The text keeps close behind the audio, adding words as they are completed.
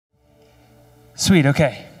Sweet,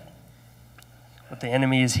 okay. What the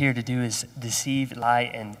enemy is here to do is deceive, lie,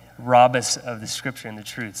 and rob us of the scripture and the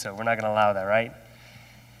truth. So we're not going to allow that, right?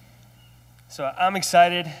 So I'm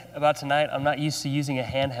excited about tonight. I'm not used to using a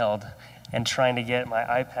handheld and trying to get my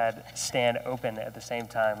iPad stand open at the same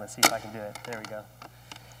time. Let's see if I can do it. There we go.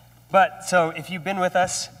 But so if you've been with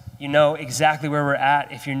us, you know exactly where we're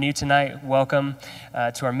at. If you're new tonight, welcome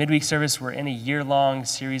to our midweek service. We're in a year-long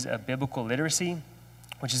series of biblical literacy,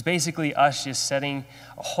 which is basically us just setting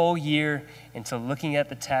a whole year into looking at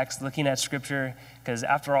the text, looking at scripture, because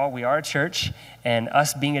after all, we are a church, and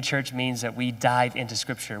us being a church means that we dive into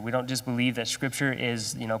scripture. We don't just believe that scripture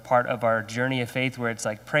is, part of our journey of faith where it's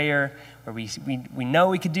like prayer, where we know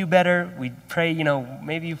we could do better. We pray,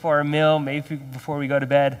 maybe before a meal, maybe before we go to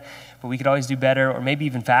bed, but we could always do better, or maybe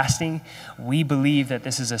even fasting. We believe that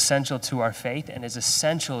this is essential to our faith and is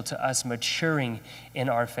essential to us maturing in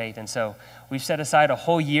our faith. And so we've set aside a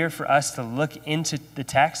whole year for us to look into the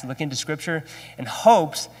text, look into scripture, in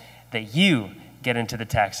hopes that you get into the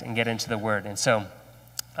text and get into the word. And so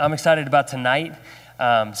I'm excited about tonight.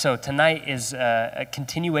 So tonight is a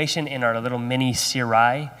continuation in our little mini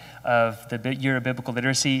series of the Year of Biblical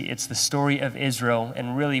Literacy. It's the story of Israel,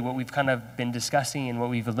 and really what we've kind of been discussing and what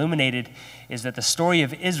we've illuminated is that the story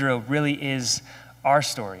of Israel really is our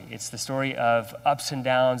story. It's the story of ups and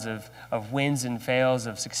downs, of wins and fails,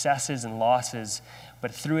 of successes and losses,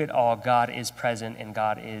 but through it all, God is present and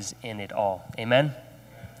God is in it all. Amen?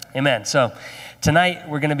 Amen. So tonight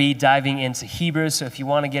we're going to be diving into Hebrews. So if you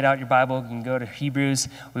want to get out your Bible, you can go to Hebrews.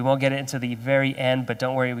 We won't get it until the very end, but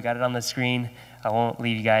don't worry, we got it on the screen. I won't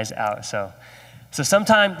leave you guys out. So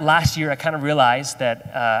sometime last year, I kind of realized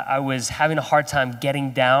that I was having a hard time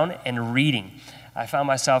getting down and reading. I found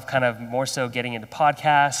myself kind of more so getting into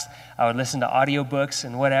podcasts. I would listen to audiobooks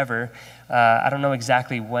and whatever. I don't know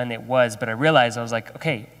exactly when it was, but I realized I was like,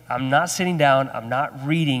 okay, I'm not sitting down, I'm not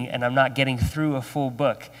reading, and I'm not getting through a full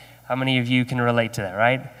book. How many of you can relate to that,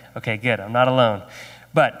 right? Okay, good, I'm not alone.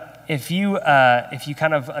 But if you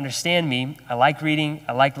kind of understand me, I like reading,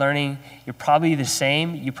 I like learning. You're probably the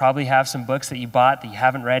same. You probably have some books that you bought that you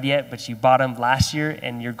haven't read yet, but you bought them last year,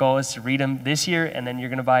 and your goal is to read them this year, and then you're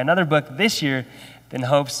going to buy another book this year in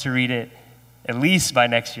hopes to read it at least by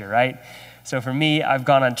next year, right? So for me, I've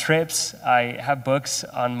gone on trips. I have books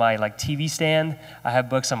on my TV stand. I have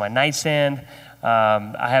books on my nightstand.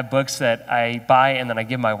 I have books that I buy and then I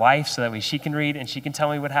give my wife so that way she can read and she can tell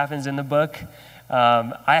me what happens in the book.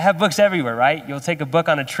 I have books everywhere, right? You'll take a book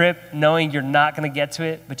on a trip knowing you're not going to get to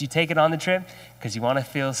it, but you take it on the trip because you want to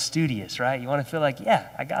feel studious, right? You want to feel like, yeah,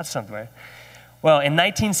 I got somewhere. Well, in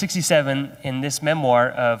 1967, in this memoir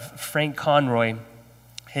of Frank Conroy,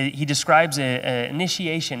 he describes an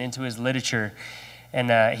initiation into his literature,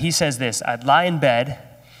 and he says this: I'd lie in bed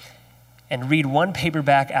and read one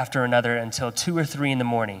paperback after another until 2 or 3 in the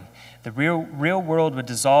morning. The real world would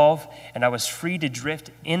dissolve, and I was free to drift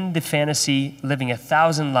into fantasy, living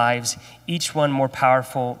 1,000 lives, each one more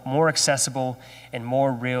powerful, more accessible, and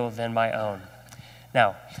more real than my own.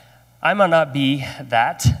 Now, I might not be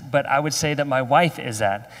that, but I would say that my wife is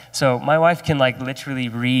that. So my wife can literally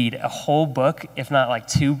read a whole book, if not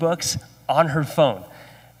 2 books, on her phone.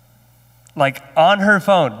 On her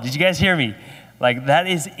phone. Did you guys hear me? That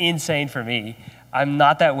is insane for me. I'm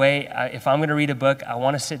not that way. If I'm going to read a book, I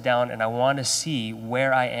want to sit down and I want to see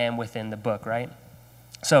where I am within the book, right?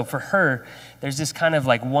 So for her, there's this kind of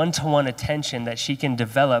one-to-one attention that she can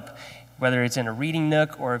develop, whether it's in a reading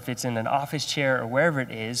nook or if it's in an office chair or wherever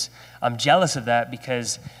it is. I'm jealous of that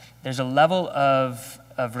because there's a level of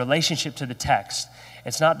relationship to the text.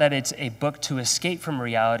 It's not that it's a book to escape from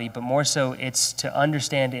reality, but more so it's to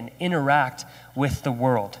understand and interact with the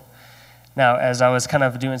world. Now, as I was kind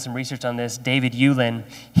of doing some research on this, David Ulin,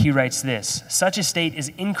 he writes this: such a state is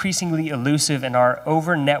increasingly elusive in our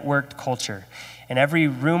over-networked culture. In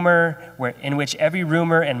which every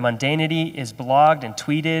rumor and mundanity is blogged and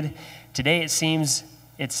tweeted, today it seems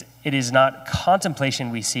it is not contemplation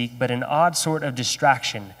we seek, but an odd sort of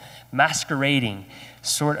distraction, masquerading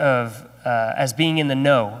sort of as being in the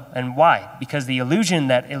know. And why? Because the illusion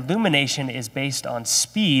that illumination is based on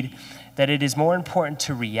speed, that it is more important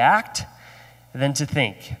to react than to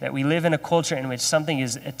think, that we live in a culture in which something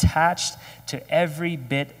is attached to every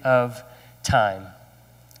bit of time.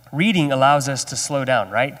 Reading allows us to slow down,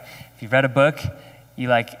 right? If you've read a book, you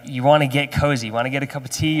want to get cozy, you want to get a cup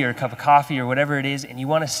of tea or a cup of coffee or whatever it is, and you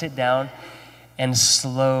want to sit down and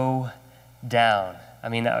slow down. I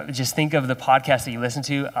mean, just think of the podcast that you listen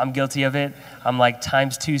to. I'm guilty of it. I'm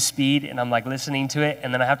times 2 speed, and I'm listening to it,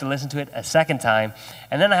 and then I have to listen to it a second time,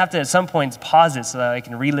 and then I have to at some point pause it so that I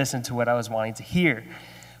can re-listen to what I was wanting to hear.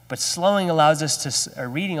 But reading allows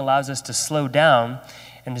us to slow down,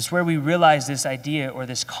 and it's where we realize this idea or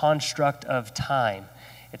this construct of time.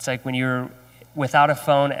 It's like when you're without a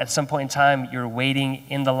phone at some point in time, you're waiting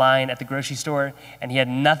in the line at the grocery store, and you had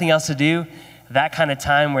nothing else to do. That kind of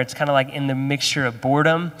time where it's kind of like in the mixture of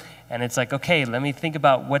boredom, and it's like, okay, let me think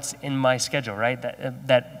about what's in my schedule, right?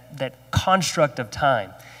 That construct of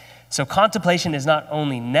time. So contemplation is not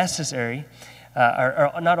only necessary,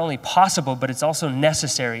 or not only possible, but it's also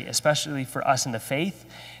necessary, especially for us in the faith,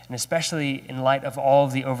 and especially in light of all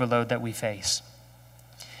of the overload that we face.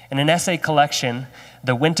 In an essay collection,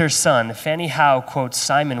 The Winter Sun, Fanny Howe quotes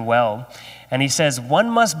Simon Well, and he says, "One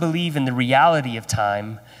must believe in the reality of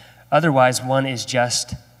time, otherwise one is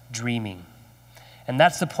just dreaming." And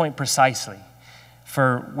that's the point precisely.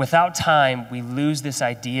 For without time, we lose this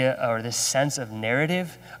idea or this sense of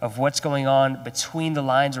narrative of what's going on between the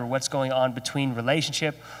lines, or what's going on between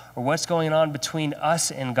relationship, or what's going on between us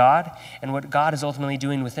and God, and what God is ultimately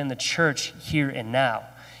doing within the church here and now.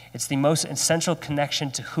 It's the most essential connection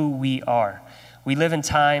to who we are. We live in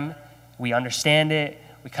time, we understand it,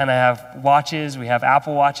 we kind of have watches, we have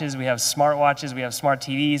Apple Watches, we have smart watches, we have smart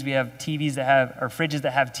TVs, we have TVs that have, or fridges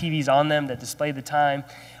that have TVs on them that display the time.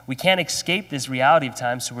 We can't escape this reality of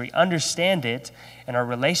time, so we understand it and our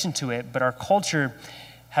relation to it, but our culture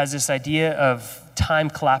has this idea of time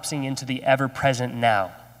collapsing into the ever-present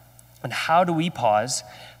now. And how do we pause?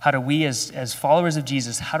 How do we, as followers of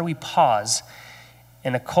Jesus, how do we pause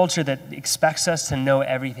in a culture that expects us to know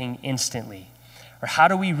everything instantly? Or how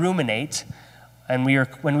do we ruminate when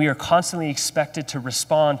we are constantly expected to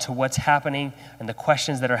respond to what's happening and the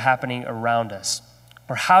questions that are happening around us?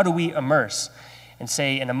 Or how do we immerse and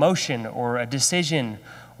say an emotion or a decision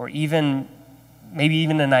or maybe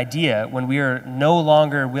even an idea when we are no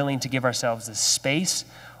longer willing to give ourselves the space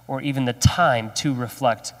or even the time to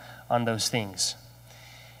reflect on those things?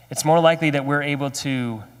 It's more likely that we're able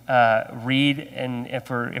to read, and if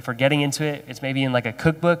we're getting into it, it's maybe in like a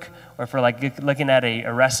cookbook, or if we're like looking at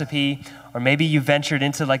a recipe, or maybe you ventured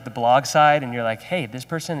into like the blog side and you're like, hey, this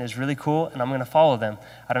person is really cool and I'm going to follow them.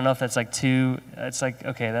 I don't know if that's it's like,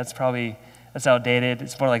 okay, that's outdated.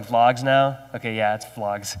 It's more like vlogs now. Okay, yeah, it's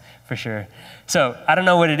vlogs for sure. So I don't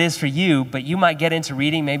know what it is for you, but you might get into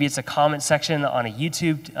reading. Maybe it's a comment section on a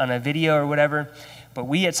YouTube, on a video or whatever.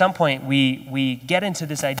 But at some point, we get into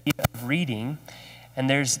this idea of reading, and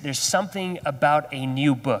there's something about a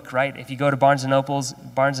new book, right? If you go to Barnes & Nobles,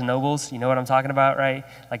 you know what I'm talking about, right?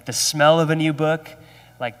 Like the smell of a new book.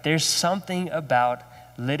 Like there's something about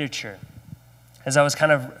literature. As I was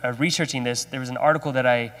kind of researching this, there was an article that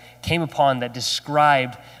I came upon that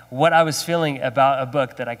described what I was feeling about a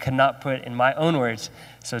book that I could not put in my own words.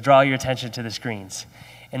 So draw your attention to the screens.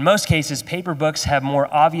 In most cases, paper books have more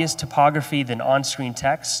obvious topography than on-screen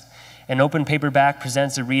text. An open paperback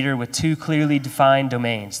presents the reader with two clearly defined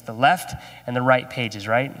domains, the left and the right pages,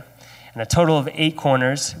 right? And a total of 8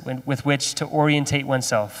 corners with which to orientate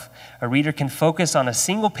oneself. A reader can focus on a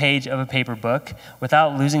single page of a paper book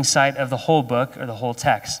without losing sight of the whole book or the whole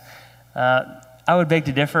text. I would beg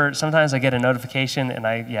to differ. Sometimes I get a notification and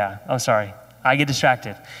I'm sorry, I get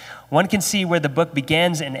distracted. One can see where the book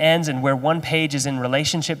begins and ends and where one page is in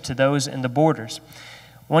relationship to those in the borders.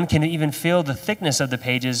 One can even feel the thickness of the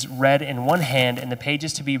pages read in one hand and the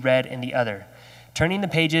pages to be read in the other. Turning the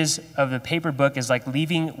pages of the paper book is like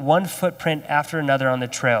leaving one footprint after another on the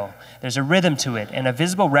trail. There's a rhythm to it and a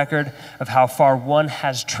visible record of how far one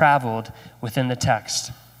has traveled within the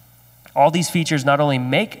text. All these features not only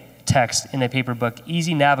make text in a paper book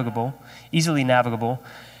easily navigable,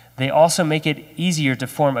 they also make it easier to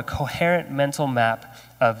form a coherent mental map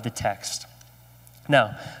of the text.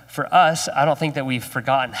 Now, for us, I don't think that we've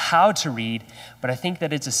forgotten how to read, but I think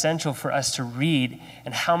that it's essential for us to read,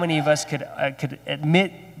 and how many of us could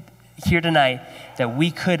admit here tonight that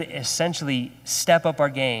we could essentially step up our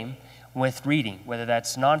game with reading, whether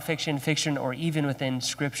that's nonfiction, fiction, or even within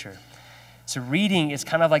Scripture. So reading is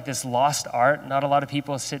kind of like this lost art. Not a lot of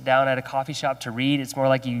people sit down at a coffee shop to read. It's more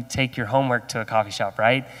like you take your homework to a coffee shop,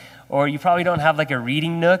 right? Or you probably don't have like a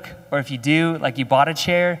reading nook, or if you do, like you bought a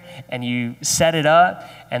chair and you set it up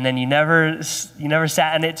and then you never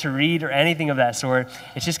sat in it to read or anything of that sort.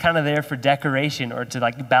 It's just kind of there for decoration or to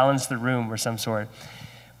like balance the room or some sort.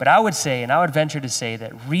 But I would say, and I would venture to say,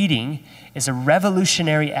 that reading is a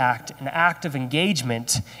revolutionary act, an act of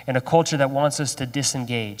engagement in a culture that wants us to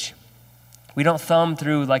disengage. We don't thumb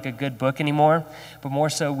through like a good book anymore, but more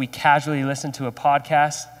so we casually listen to a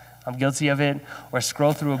podcast. I'm guilty of it, or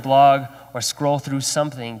scroll through a blog, or scroll through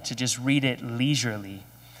something to just read it leisurely.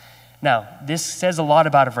 Now, this says a lot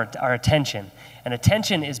about our attention. And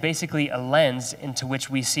attention is basically a lens into which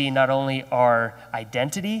we see not only our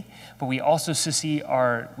identity, but we also see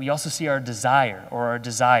our desire or our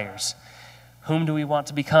desires. Whom do we want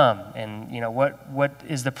to become? And what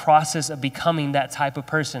is the process of becoming that type of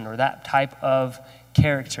person or that type of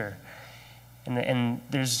character? And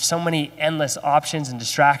there's so many endless options and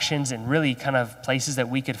distractions and really kind of places that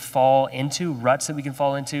we could fall into, ruts that we can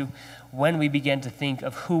fall into when we begin to think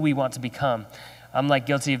of who we want to become. I'm like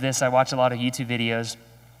guilty of this. I watch a lot of YouTube videos.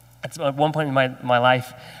 At one point in my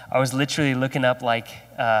life, I was literally looking up like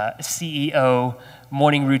CEO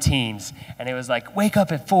morning routines. And it was like, wake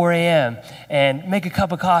up at 4 a.m. and make a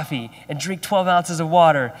cup of coffee and drink 12 ounces of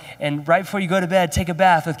water. And right before you go to bed, take a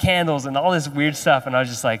bath with candles and all this weird stuff. And I was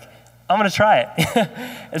just like, I'm going to try it.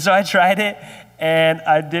 And so I tried it. And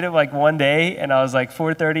I did it like one day, and I was like,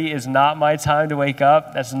 4:30 is not my time to wake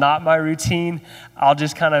up. That's not my routine. I'll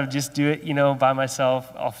just kind of just do it, by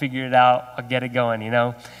myself. I'll figure it out. I'll get it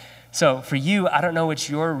going, So for you, I don't know what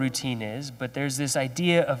your routine is, but there's this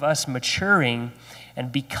idea of us maturing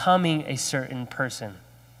and becoming a certain person.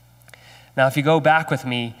 Now, if you go back with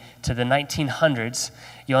me to the 1900s,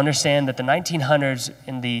 you'll understand that the 1900s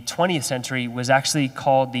in the 20th century was actually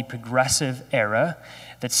called the Progressive Era,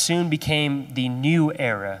 that soon became the New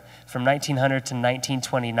Era from 1900 to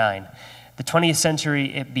 1929. The 20th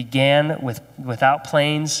century, it began without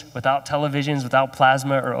planes, without televisions, without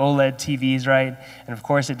plasma or OLED TVs, right? And of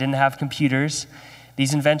course, it didn't have computers.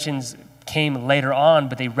 These inventions came later on,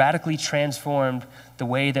 but they radically transformed the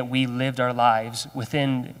way that we lived our lives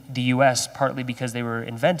within the U.S., partly because they were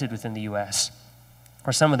invented within the U.S.,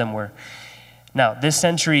 or some of them were. Now, this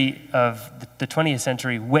century of the 20th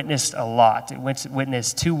century witnessed a lot. It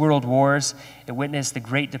witnessed 2 world wars. It witnessed the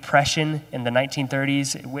Great Depression in the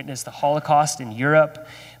 1930s. It witnessed the Holocaust in Europe,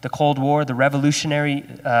 the Cold War, the revolutionary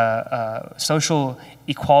social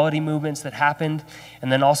equality movements that happened, and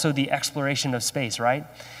then also the exploration of space, right?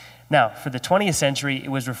 Now, for the 20th century, it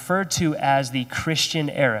was referred to as the Christian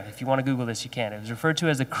era. If you want to Google this, you can. It was referred to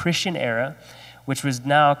as the Christian era, which was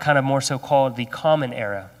now kind of more so called the Common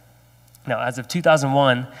Era. Now, as of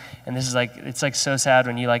 2001, and this is it's like so sad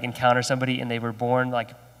when you encounter somebody and they were born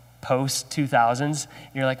post 2000s, and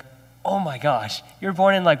you're like, oh my gosh, you were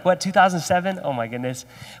born in 2007? Oh my goodness.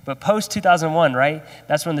 But post 2001, right?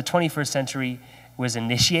 That's when the 21st century was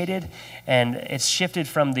initiated, and it's shifted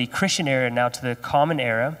from the Christian era now to the Common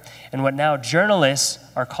Era, and what now journalists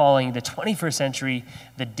are calling the 21st century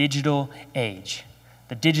the digital age.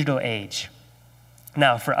 The digital age.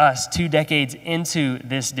 Now, for us, 2 decades into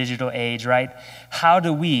this digital age, right, how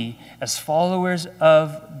do we, as followers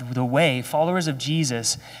of the way, followers of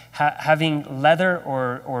Jesus, having leather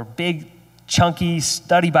or big, chunky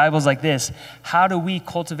study Bibles like this, how do we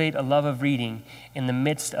cultivate a love of reading in the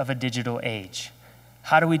midst of a digital age?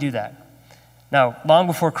 How do we do that? Now, long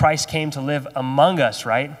before Christ came to live among us,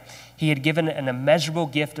 right, he had given an immeasurable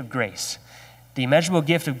gift of grace. The immeasurable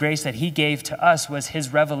gift of grace that he gave to us was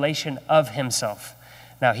his revelation of himself.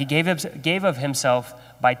 Now, he gave of himself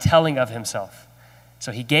by telling of himself.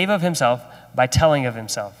 So he gave of himself by telling of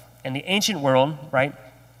himself. In the ancient world, right,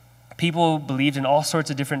 people believed in all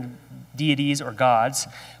sorts of different deities or gods,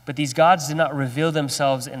 but these gods did not reveal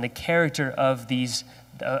themselves in the character of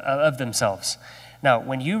themselves. Now,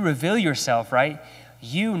 when you reveal yourself, right,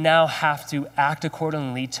 you now have to act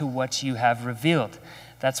accordingly to what you have revealed.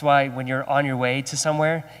 That's why when you're on your way to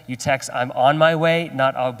somewhere, you text, I'm on my way,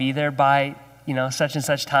 not I'll be there by such and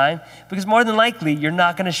such time, because more than likely, you're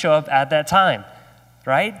not going to show up at that time,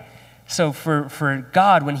 right? So for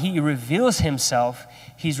God, when he reveals himself,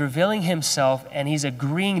 he's revealing himself and he's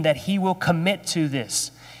agreeing that he will commit to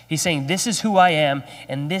this. He's saying, this is who I am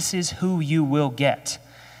and this is who you will get.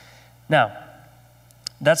 Now,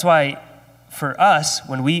 that's why for us,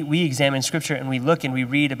 when we examine Scripture and we look and we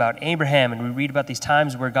read about Abraham and we read about these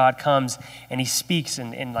times where God comes and he speaks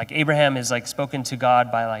and Abraham is spoken to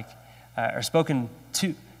God by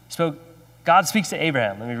God speaks to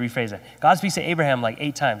Abraham. Let me rephrase that. God speaks to Abraham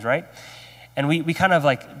 8 times, right? And we kind of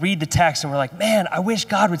read the text and we're like, man, I wish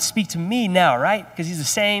God would speak to me now, right? Because he's the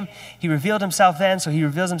same. He revealed himself then, so he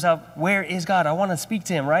reveals himself. Where is God? I want to speak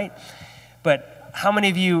to him, right? But how many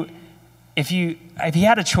of you, if you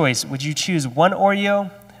had a choice, would you choose one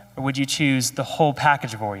Oreo or would you choose the whole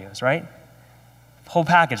package of Oreos, right? Whole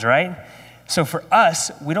package, right? So for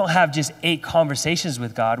us, we don't have just 8 conversations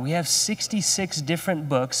with God. We have 66 different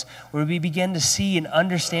books where we begin to see and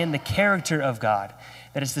understand the character of God,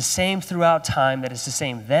 that it's the same throughout time, that it's the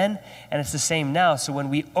same then, and it's the same now. So when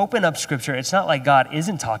we open up Scripture, it's not like God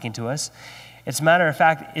isn't talking to us. It's a matter of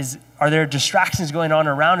fact, are there distractions going on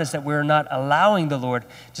around us that we're not allowing the Lord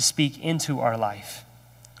to speak into our life?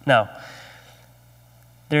 Now,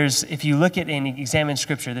 if you look at and examine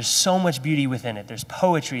Scripture, there's so much beauty within it. There's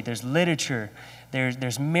poetry, there's literature,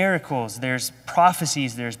 there's miracles, there's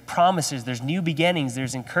prophecies, there's promises, there's new beginnings,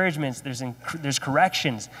 there's encouragements, there's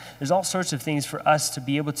corrections. There's all sorts of things for us to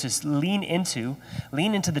be able to lean into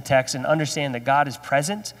the text and understand that God is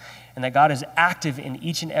present and that God is active in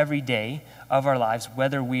each and every day of our lives,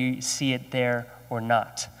 whether we see it there or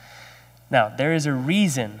not. Now, there is a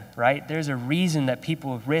reason, right? There's a reason that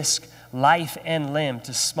people risk life and limb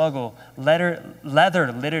to smuggle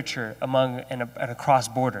leather literature among and across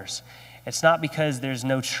borders. It's not because there's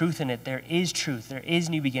no truth in it. There is truth. There is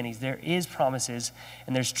new beginnings. There is promises.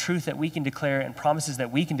 And there's truth that we can declare and promises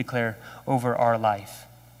that we can declare over our life.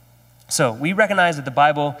 So we recognize that the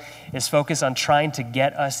Bible is focused on trying to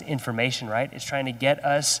get us information, right? It's trying to get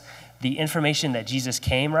us the information that Jesus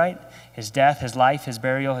came, right? His death, his life, his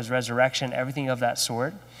burial, his resurrection, everything of that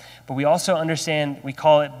sort. But we also understand, we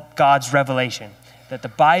call it God's revelation, that the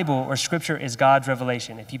Bible or Scripture is God's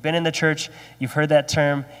revelation. If you've been in the church, you've heard that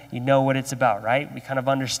term, you know what it's about, right? We kind of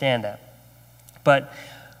understand that. But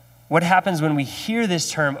what happens when we hear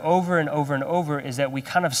this term over and over and over is that we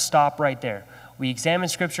kind of stop right there. We examine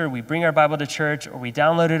Scripture, we bring our Bible to church, or we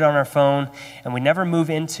download it on our phone, and we never move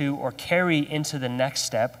into or carry into the next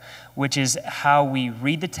step, which is how we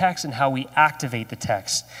read the text and how we activate the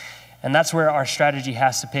text. And that's where our strategy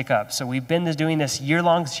has to pick up. So we've been doing this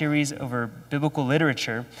year-long series over biblical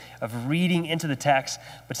literature of reading into the text,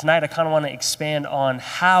 but tonight I kind of want to expand on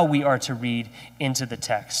how we are to read into the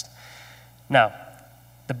text. Now,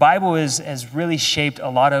 the Bible has really shaped a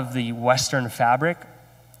lot of the Western fabric.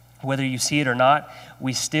 Whether you see it or not,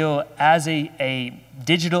 we still, as a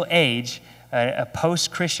digital age, a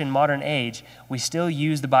post-Christian modern age, we still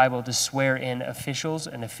use the Bible to swear in officials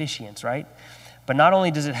and officiants, right? But not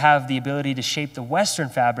only does it have the ability to shape the Western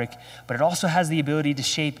fabric, but it also has the ability to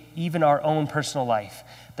shape even our own personal life.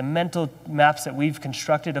 The mental maps that we've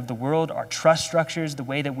constructed of the world, our trust structures, the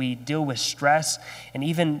way that we deal with stress, and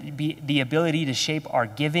even the ability to shape our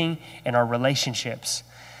giving and our relationships.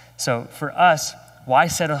 So for us, why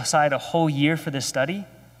set aside a whole year for this study?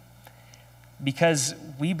 Because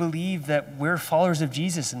we believe that we're followers of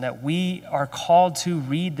Jesus and that we are called to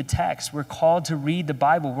read the text. We're called to read the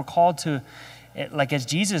Bible. We're called to, like as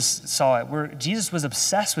Jesus saw it, Jesus was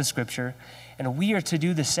obsessed with Scripture, and we are to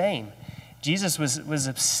do the same. Jesus was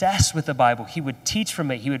obsessed with the Bible. He would teach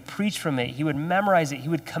from it. He would preach from it. He would memorize it. He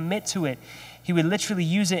would commit to it. He would literally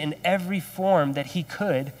use it in every form that he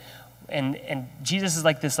could. And Jesus is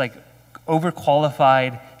like this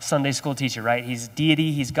overqualified Sunday school teacher, right? He's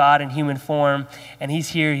deity, he's God in human form, and he's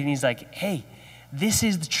here and he's like, hey, this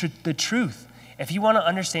is the truth. If you want to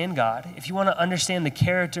understand God, if you want to understand the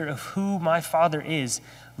character of who my Father is,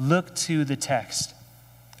 look to the text.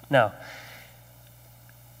 Now,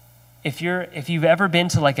 if you've ever been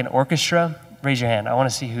to like an orchestra, raise your hand. I want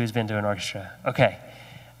to see who's been to an orchestra. Okay.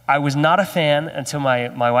 I was not a fan until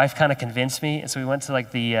my wife kind of convinced me, and so we went to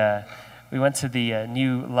like the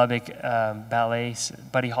new Lubbock Ballet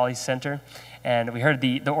Buddy Holly Center, and we heard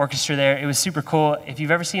the orchestra there. It was super cool. If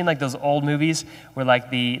you've ever seen like those old movies where like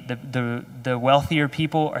the wealthier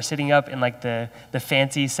people are sitting up in like the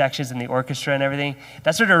fancy sections in the orchestra and everything,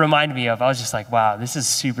 that's what it reminded me of. I was just like, wow, this is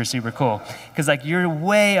super, super cool. Because like you're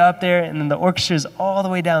way up there and then the orchestra is all the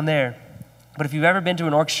way down there. But if you've ever been to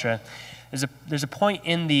an orchestra, there's a point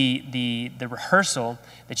in the rehearsal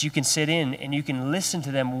that you can sit in and you can listen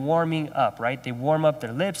to them warming up, right? They warm up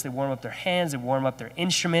their lips, they warm up their hands, they warm up their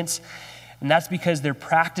instruments. And that's because they're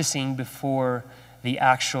practicing before the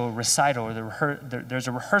actual recital, or there's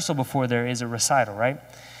a rehearsal before there is a recital, right?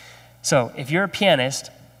 So if you're a pianist,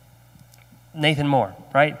 Nathan Moore,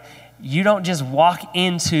 right? You don't just walk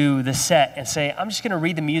into the set and say, I'm just going to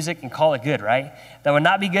read the music and call it good, right? That would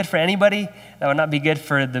not be good for anybody. That would not be good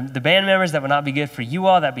for the band members. That would not be good for you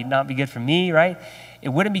all. That would not be good for me, right? It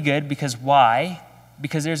wouldn't be good because why?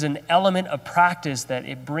 Because there's an element of practice that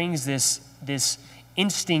it brings this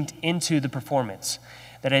instinct into the performance.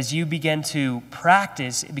 That as you begin to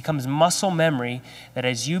practice, it becomes muscle memory, that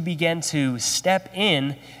as you begin to step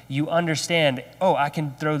in, you understand, oh, I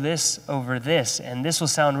can throw this over this, and this will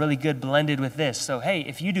sound really good blended with this. So, hey,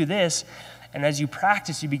 if you do this, and as you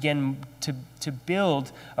practice, you begin to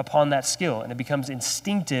build upon that skill, and it becomes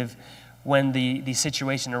instinctive when the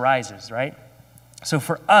situation arises, right? So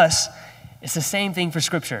for us, it's the same thing for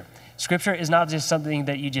Scripture. Scripture is not just something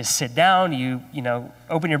that you just sit down, you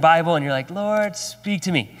open your Bible and you're like, Lord, speak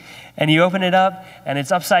to me. And you open it up and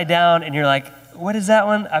it's upside down and you're like, what is that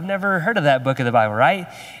one? I've never heard of that book of the Bible, right?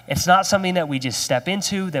 It's not something that we just step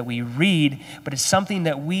into, that we read, but it's something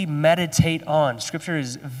that we meditate on. Scripture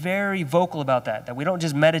is very vocal about that we don't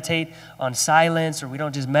just meditate on silence or we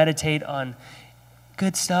don't just meditate on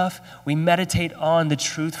good stuff. We meditate on the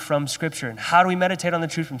truth from Scripture. And how do we meditate on the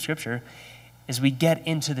truth from Scripture? Is we get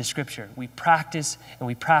into the Scripture. We practice and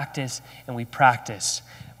we practice and we practice.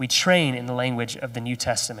 We train in the language of the New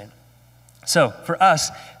Testament. So for us,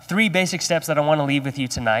 3 basic steps that I want to leave with you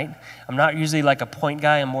tonight. I'm not usually like a point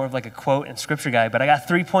guy. I'm more of like a quote and scripture guy, but I got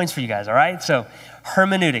 3 points for you guys, all right? So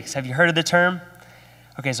hermeneutics, have you heard of the term?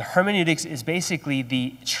 Okay, so hermeneutics is basically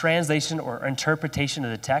the translation or interpretation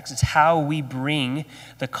of the text. It's how we bring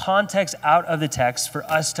the context out of the text for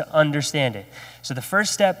us to understand it. So the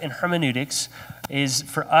first step in hermeneutics is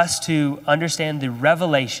for us to understand the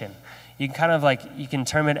revelation. You can kind of like, you can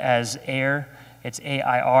term it as air. It's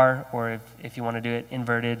A-I-R, or if you want to do it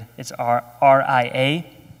inverted, it's R-I-A.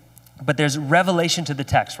 But there's revelation to the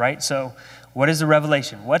text, right? So what is the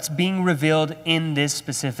revelation? What's being revealed in this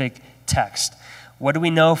specific text? What do we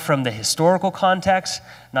know from the historical context,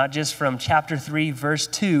 not just from chapter 3, verse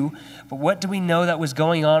 2, but what do we know that was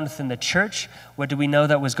going on within the church? What do we know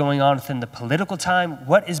that was going on within the political time?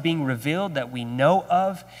 What is being revealed that we know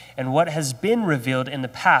of? And what has been revealed in the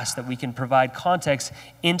past that we can provide context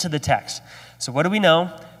into the text? So what do we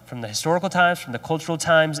know from the historical times, from the cultural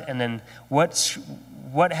times, and then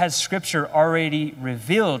what has Scripture already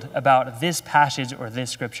revealed about this passage or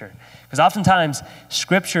this Scripture? Because oftentimes,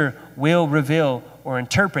 Scripture will reveal or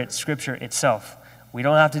interpret Scripture itself. We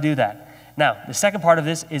don't have to do that. Now, the second part of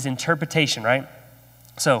this is interpretation, right?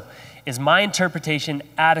 So, is my interpretation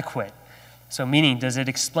adequate? So, meaning, does it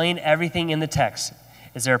explain everything in the text?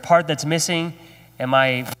 Is there a part that's missing? Am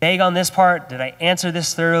I vague on this part? Did I answer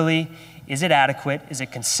this thoroughly? Is it adequate? Is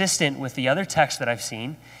it consistent with the other texts that I've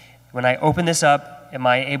seen? When I open this up, am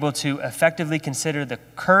I able to effectively consider the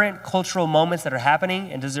current cultural moments that are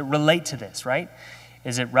happening, and does it relate to this, right?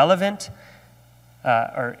 Is it relevant,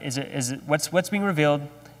 or is it what's being revealed?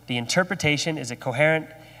 The interpretation, is it coherent?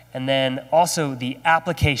 And then also the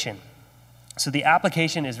application. So the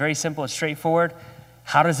application is very simple, it's straightforward.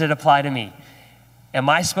 How does it apply to me? Am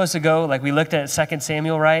I supposed to go, like we looked at 2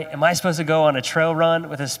 Samuel, right? Am I supposed to go on a trail run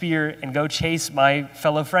with a spear and go chase my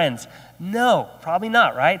fellow friends? No, probably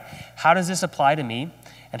not, right? How does this apply to me?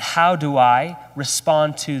 And how do I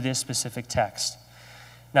respond to this specific text?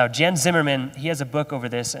 Now, Jen Zimmerman, he has a book over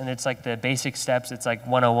this, and it's like the basic steps. It's like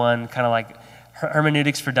 101, kind of like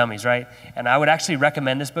hermeneutics for dummies, right? And I would actually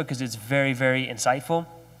recommend this book because it's very, very insightful.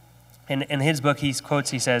 In his book, he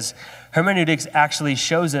says, hermeneutics actually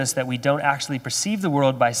shows us that we don't actually perceive the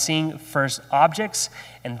world by seeing first objects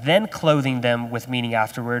and then clothing them with meaning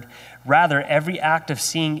afterward. Rather, every act of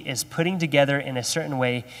seeing is putting together in a certain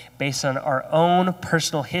way based on our own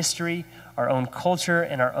personal history, our own culture,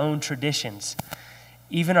 and our own traditions.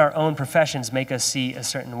 Even our own professions make us see a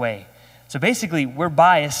certain way. So basically, we're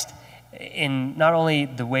biased in not only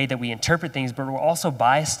the way that we interpret things, but we're also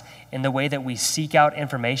biased in the way that we seek out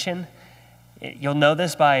information. You'll know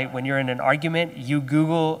this by when you're in an argument, you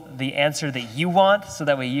Google the answer that you want so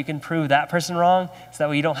that way you can prove that person wrong, so that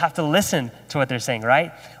way you don't have to listen to what they're saying,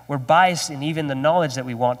 right? We're biased in even the knowledge that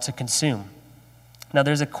we want to consume. Now,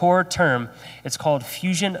 there's a core term. It's called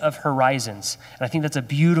fusion of horizons. And I think that's a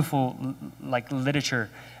beautiful like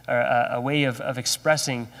literature, a way of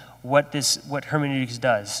expressing what hermeneutics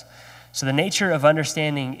does. So the nature of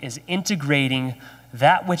understanding is integrating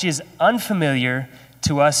that which is unfamiliar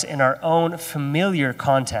to us in our own familiar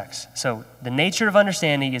context. So the nature of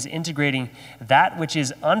understanding is integrating that which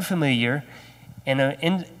is unfamiliar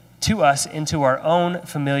to us into our own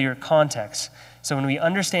familiar context. So when we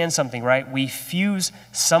understand something, right, we fuse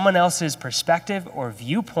someone else's perspective or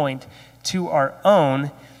viewpoint to our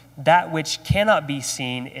own. That which cannot be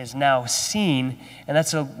seen is now seen, and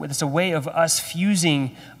that's a way of us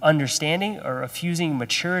fusing understanding or fusing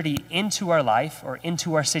maturity into our life or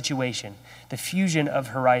into our situation, the fusion of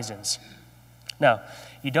horizons. Now,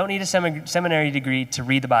 you don't need a seminary degree to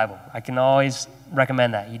read the Bible. I can always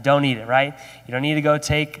recommend that. You don't need it, right? You don't need to go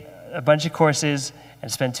take a bunch of courses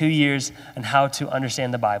and spend 2 years on how to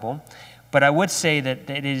understand the Bible. But I would say that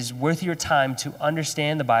it is worth your time to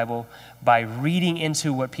understand the Bible by reading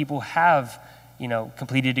into what people have,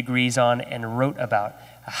 completed degrees on and wrote about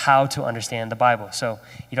how to understand the Bible. So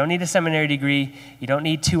you don't need a seminary degree. You don't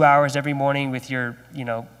need 2 hours every morning with your,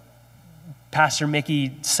 Pastor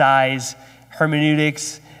Mickey size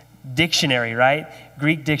hermeneutics dictionary, right?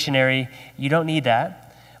 Greek dictionary. You don't need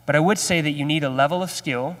that. But I would say that you need a level of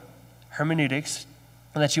skill, hermeneutics,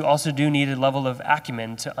 and that you also do need a level of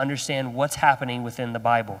acumen to understand what's happening within the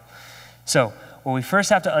Bible. So what we first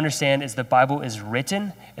have to understand is the Bible is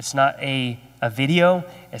written. It's not a video.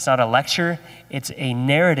 It's not a lecture. It's a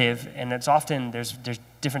narrative, and it's often, there's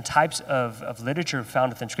different types of literature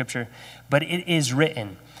found within Scripture, but it is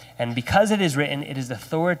written. And because it is written, it is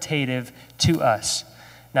authoritative to us.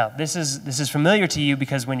 Now, this is familiar to you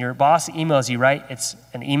because when your boss emails you, right, it's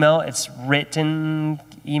an email, it's written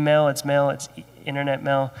email, it's mail, it's internet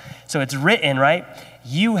mail. So it's written, right?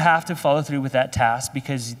 You have to follow through with that task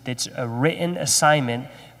because it's a written assignment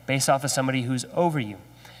based off of somebody who's over you.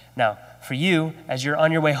 Now, for you, as you're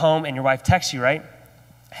on your way home and your wife texts you, right?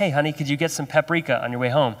 Hey, honey, could you get some paprika on your way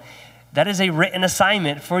home? That is a written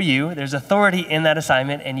assignment for you. There's authority in that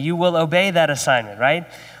assignment, and you will obey that assignment, right?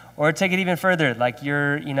 Or take it even further, like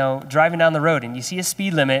you're, driving down the road and you see a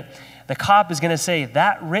speed limit. The cop is going to say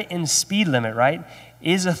that written speed limit, right,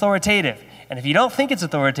 is authoritative. And if you don't think it's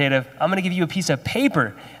authoritative, I'm going to give you a piece of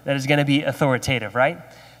paper that is going to be authoritative, right?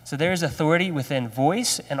 So there's authority within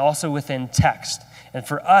voice and also within text. And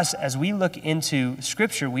for us, as we look into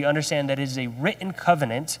Scripture, we understand that it is a written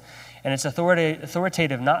covenant, and it's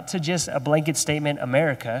authoritative not to just a blanket statement,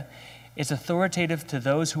 America. It's authoritative to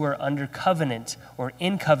those who are under covenant or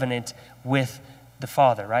in covenant with the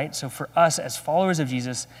Father, right? So for us as followers of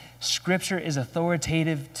Jesus, Scripture is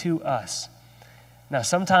authoritative to us. Now,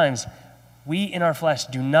 sometimes we in our flesh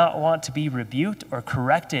do not want to be rebuked or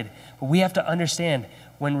corrected, but we have to understand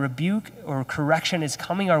when rebuke or correction is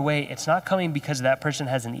coming our way, it's not coming because that person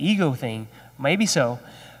has an ego thing, maybe so,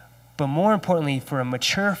 but more importantly, for a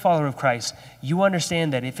mature follower of Christ, you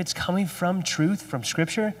understand that if it's coming from truth, from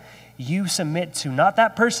Scripture, you submit to not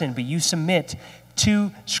that person, but you submit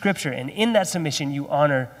to Scripture. And in that submission, you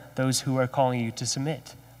honor those who are calling you to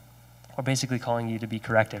submit, or basically calling you to be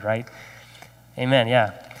corrected, right? Amen,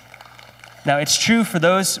 yeah. Now, it's true for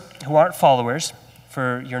those who aren't followers,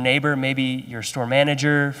 for your neighbor, maybe your store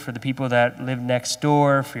manager, for the people that live next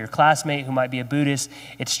door, for your classmate who might be a Buddhist.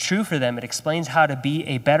 It's true for them. It explains how to be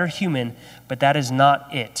a better human, but that is not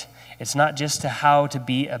it. It's not just how to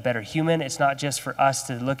be a better human. It's not just for us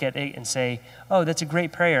to look at it and say, oh, that's a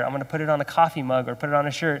great prayer. I'm going to put it on a coffee mug or put it on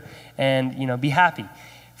a shirt and, be happy.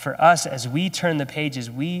 For us, as we turn the pages,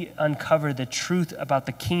 we uncover the truth about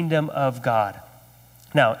the kingdom of God.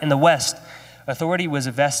 Now, in the West, authority was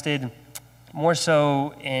vested more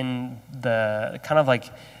so in the kind of like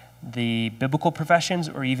the biblical professions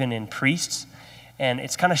or even in priests. And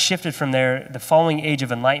it's kind of shifted from there. The following age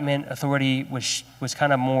of enlightenment, authority was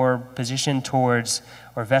kind of more positioned towards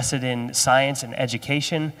or vested in science and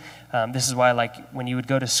education. This is why, like, when you would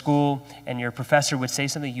go to school and your professor would say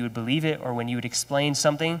something, you would believe it. Or when you would explain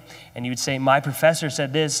something and you would say, my professor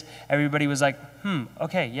said this, everybody was like,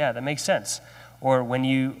 okay, yeah, that makes sense. Or when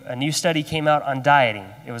a new study came out on dieting,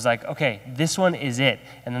 it was like, okay, this one is it.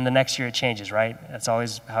 And then the next year it changes, right? That's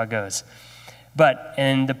always how it goes. But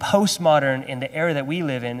in the postmodern, in the era that we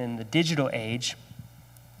live in the digital age,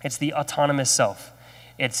 it's the autonomous self.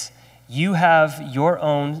 It's you have your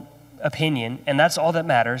own opinion, and that's all that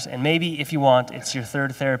matters. And maybe if you want, it's your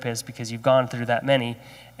third therapist because you've gone through that many,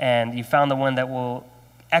 and you found the one that will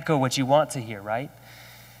echo what you want to hear, right?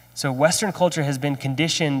 So Western culture has been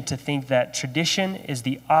conditioned to think that tradition is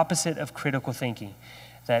the opposite of critical thinking,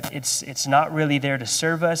 that it's not really there to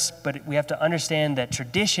serve us, but we have to understand that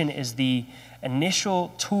tradition is the initial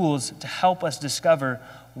tools to help us discover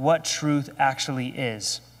what truth actually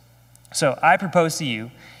is. So I propose to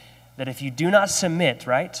you that if you do not submit,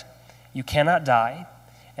 right, you cannot die,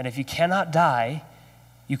 and if you cannot die,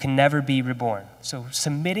 you can never be reborn. So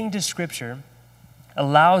submitting to Scripture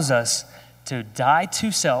allows us to die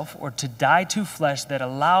to self or to die to flesh that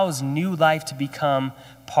allows new life to become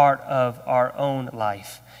part of our own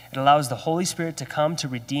life. It allows the Holy Spirit to come to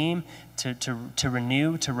redeem, to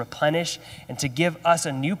renew, to replenish, and to give us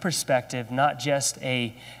a new perspective, not just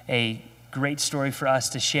a great story for us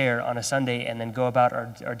to share on a Sunday and then go about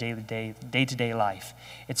our day-to-day life.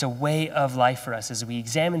 It's a way of life for us. As we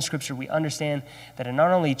examine Scripture, we understand that it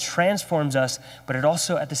not only transforms us, but it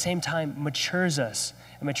also at the same time matures us.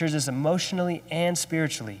 It matures us emotionally and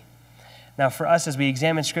spiritually. Now for us, as we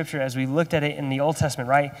examine Scripture, as we looked at it in the Old Testament,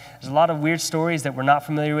 right, there's a lot of weird stories that we're not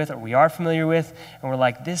familiar with or we are familiar with, and we're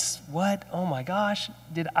like, this, what? Oh my gosh,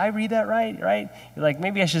 did I read that right? You're like,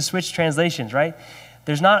 maybe I should switch translations, right?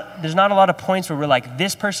 There's not a lot of points where we're like,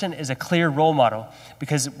 this person is a clear role model,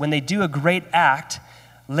 because when they do a great act,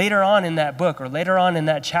 later on in that book or later on in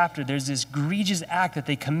that chapter, there's this egregious act that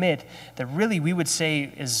they commit that really we would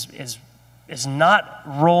say is not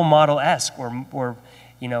role model-esque or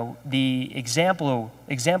the example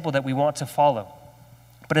that we want to follow.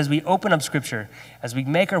 But as we open up Scripture, as we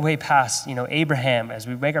make our way past, Abraham, as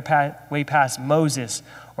we make our way past Moses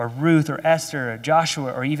or Ruth or Esther or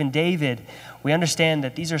Joshua or even David, we understand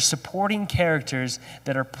that these are supporting characters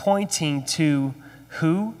that are pointing to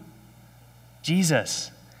who?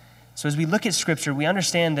 Jesus. So as we look at Scripture, we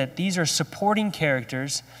understand that these are supporting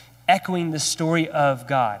characters echoing the story of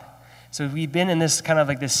God. So we've been in this kind of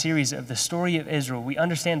like this series of the story of Israel. We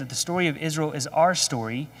understand that the story of Israel is our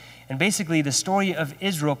story. And basically, the story of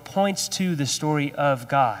Israel points to the story of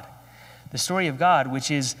God. The story of God, which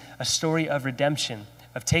is a story of redemption,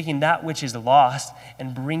 of taking that which is lost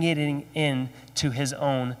and bringing it into his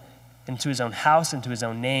own house, into his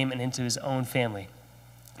own name, and into his own family.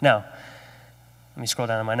 Now, let me scroll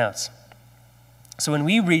down in my notes. So when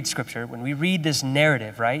we read Scripture, when we read this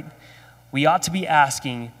narrative, right, we ought to be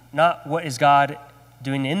asking not what is God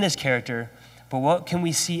doing in this character, but what can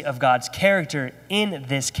we see of God's character in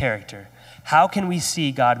this character? How can we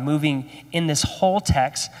see God moving in this whole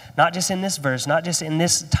text, not just in this verse, not just in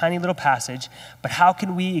this tiny little passage, but how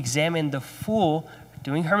can we examine the full,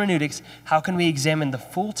 doing hermeneutics, how can we examine the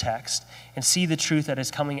full text and see the truth that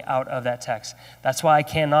is coming out of that text? That's why I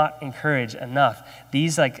cannot encourage enough.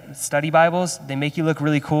 These study Bibles, they make you look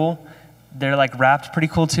really cool. They're wrapped pretty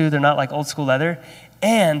cool too. They're not like old school leather.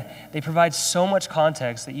 And they provide so much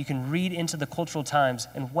context that you can read into the cultural times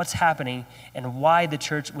and what's happening and why the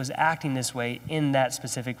church was acting this way in that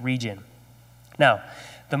specific region. Now,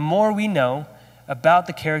 the more we know about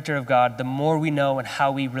the character of God, the more we know and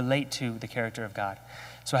how we relate to the character of God.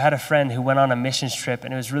 So I had a friend who went on a missions trip,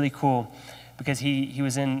 and it was really cool because he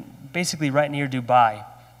was in basically right near Dubai,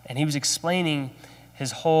 and he was explaining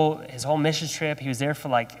his whole missions trip. He was there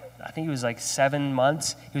for I think it was 7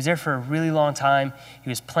 months. He was there for a really long time. He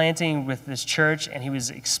was planting with this church, and he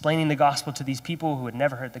was explaining the gospel to these people who had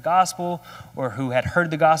never heard the gospel or who had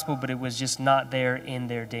heard the gospel, but it was just not there in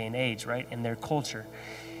their day and age, right, in their culture.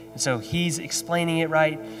 And so he's explaining it,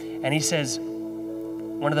 right, and he says,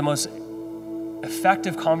 one of the most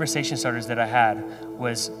effective conversation starters that I had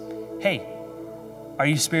was, hey, are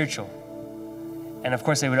you spiritual? And of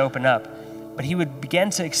course they would open up. But he would begin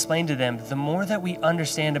to explain to them, the more that we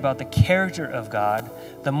understand about the character of God,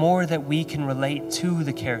 the more that we can relate to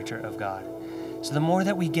the character of God. So the more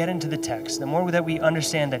that we get into the text, the more that we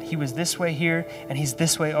understand that he was this way here and he's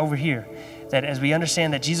this way over here. That as we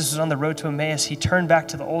understand that Jesus was on the road to Emmaus, he turned back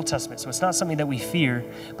to the Old Testament. So it's not something that we fear,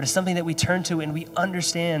 but it's something that we turn to and we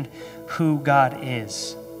understand who God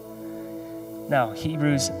is. Now,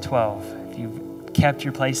 Hebrews 12. If you've kept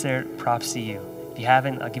your place there, props to you. If you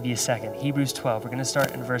haven't, I'll give you a second. Hebrews 12, we're going to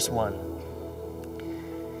start in verse 1.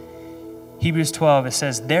 Hebrews 12, it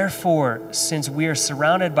says, therefore, since we are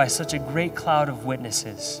surrounded by such a great cloud of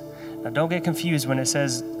witnesses. Now, don't get confused when it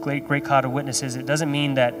says great cloud of witnesses. It doesn't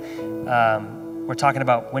mean that we're talking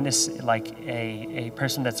about witness like a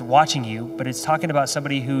person that's watching you, but it's talking about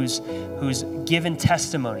somebody who's given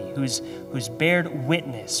testimony, who's bared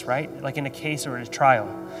witness, right? Like in a case or a trial.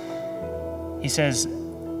 He says,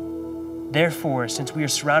 therefore, since we are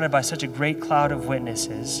surrounded by such a great cloud of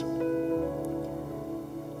witnesses,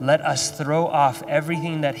 let us throw off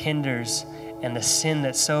everything that hinders and the sin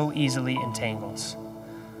that so easily entangles.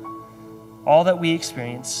 All that we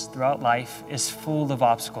experience throughout life is full of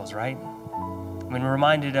obstacles, right? I mean, we're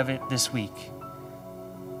reminded of it this week.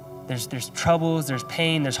 There's troubles, there's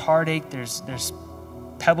pain, there's heartache, there's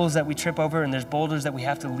pebbles that we trip over, and there's boulders that we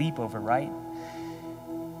have to leap over, right?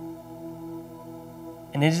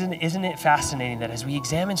 And isn't it fascinating that as we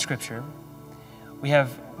examine Scripture, we have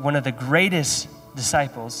one of the greatest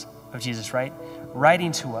disciples of Jesus, right,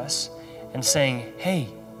 writing to us and saying, hey,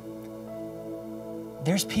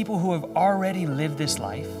 there's people who have already lived this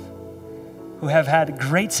life, who have had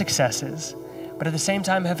great successes, but at the same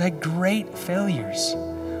time have had great failures,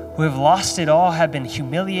 who have lost it all, have been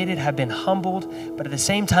humiliated, have been humbled, but at the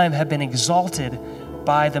same time have been exalted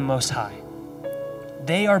by the Most High.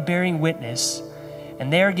 They are bearing witness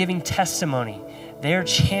and they are giving testimony. They are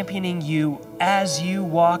championing you as you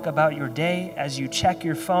walk about your day, as you check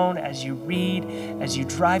your phone, as you read, as you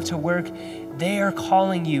drive to work. They are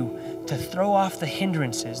calling you to throw off the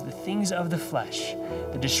hindrances, the things of the flesh,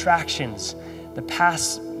 the distractions, the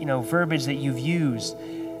past, verbiage that you've used,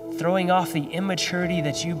 throwing off the immaturity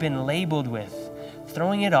that you've been labeled with,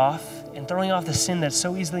 throwing it off and throwing off the sin that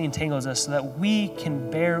so easily entangles us so that we can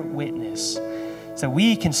bear witness, so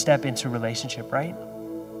we can step into relationship, right?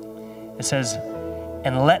 It says,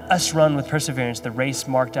 And let us run with perseverance the race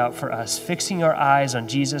marked out for us, fixing our eyes on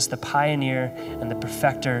Jesus, the pioneer and the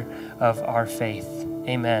perfecter of our faith.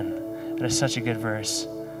 Amen. That is such a good verse.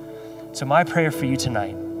 So my prayer for you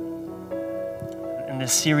tonight, in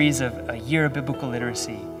this series of a year of biblical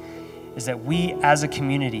literacy, is that we as a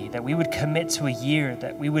community, that we would commit to a year,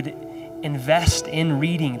 that we would invest in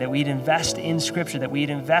reading, that we'd invest in scripture, that we'd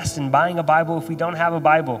invest in buying a Bible if we don't have a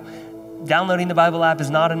Bible. Downloading the Bible app is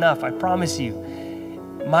not enough, I promise you.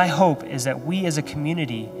 My hope is that we as a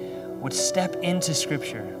community would step into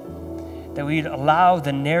scripture, that we'd allow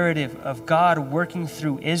the narrative of God working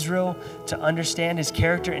through Israel to understand his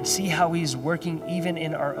character and see how he's working even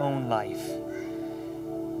in our own life.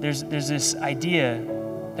 There's this idea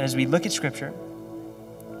that as we look at scripture,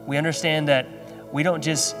 we understand that we don't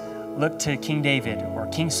just look to King David or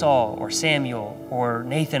King Saul or Samuel or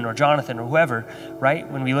Nathan or Jonathan or whoever, right?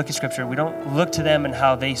 When we look at scripture, we don't look to them and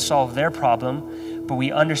how they solve their problem, but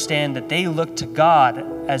we understand that they look to God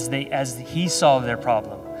as he solved their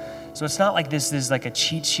problem. So it's not like this is like a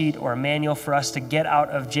cheat sheet or a manual for us to get out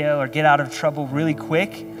of jail or get out of trouble really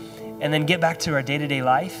quick and then get back to our day-to-day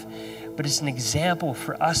life. But it's an example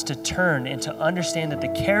for us to turn and to understand that the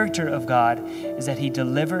character of God is that he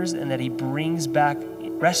delivers and that he brings back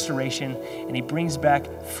restoration and he brings back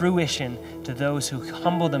fruition to those who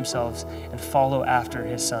humble themselves and follow after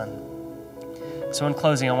his son. So in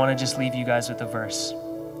closing, I want to just leave you guys with a verse.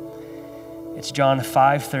 It's John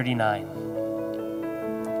 5:39.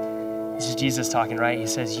 This is Jesus talking, right? He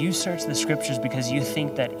says, "You search the scriptures because you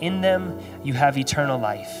think that in them you have eternal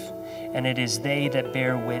life, and it is they that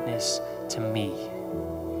bear witness to me."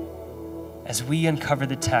 As we uncover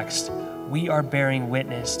the text, we are bearing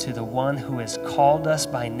witness to the one who has called us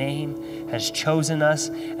by name, has chosen us,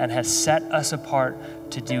 and has set us apart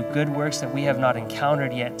to do good works that we have not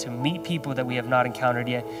encountered yet, to meet people that we have not encountered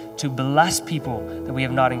yet, to bless people that we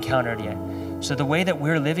have not encountered yet. So the way that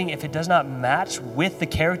we're living, if it does not match with the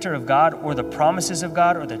character of God or the promises of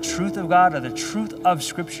God or the truth of God or the truth of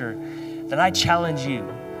Scripture, then I challenge you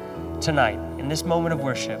tonight in this moment of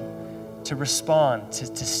worship to respond,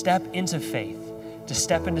 to step into faith, to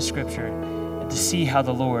step into Scripture, and to see how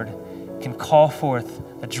the Lord can call forth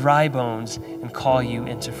the dry bones and call you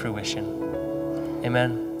into fruition.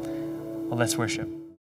 Amen. Well, let's worship.